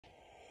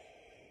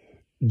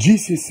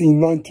GCSE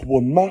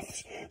 91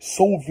 Maths,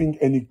 solving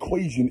an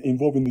equation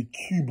involving the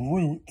cube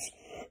root.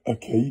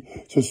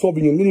 Okay, so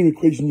solving a linear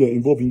equation here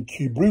involving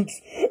cube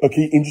roots,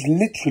 okay, in just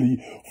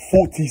literally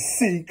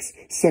 46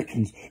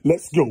 seconds.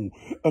 Let's go.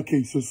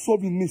 Okay, so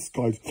solving this,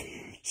 guys.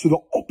 So the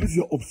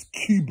opposite of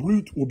cube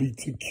root will be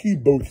to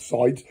cube both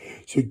sides.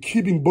 So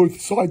cubing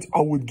both sides,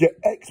 I would get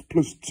x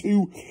plus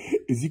 2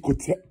 is equal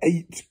to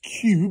 8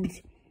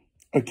 cubed.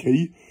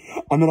 Okay,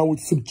 and then I would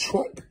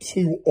subtract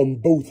 2 on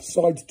both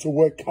sides to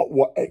work out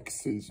what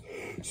x is.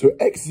 So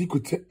x is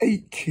equal to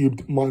 8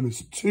 cubed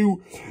minus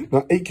 2.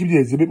 Now 8 cubed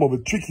here is a bit more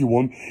of a tricky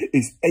one.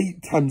 It's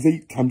 8 times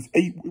 8 times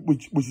 8,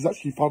 which is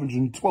actually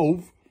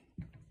 512.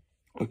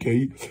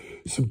 Okay,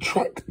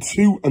 subtract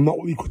 2 and that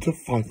will equal to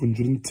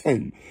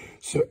 510.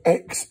 So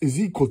x is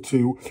equal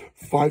to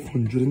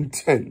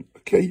 510,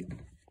 okay?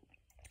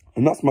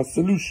 And that's my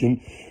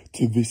solution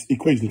to this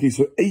equation. Okay,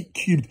 so 8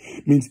 cubed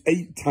means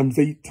 8 times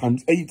 8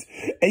 times 8.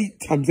 8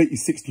 times 8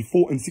 is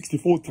 64, and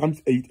 64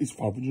 times 8 is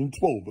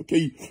 512,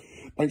 okay?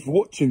 Thanks for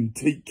watching.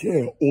 Take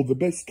care. All the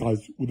best,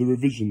 guys, with the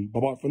revision.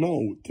 Bye-bye for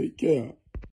now. Take care.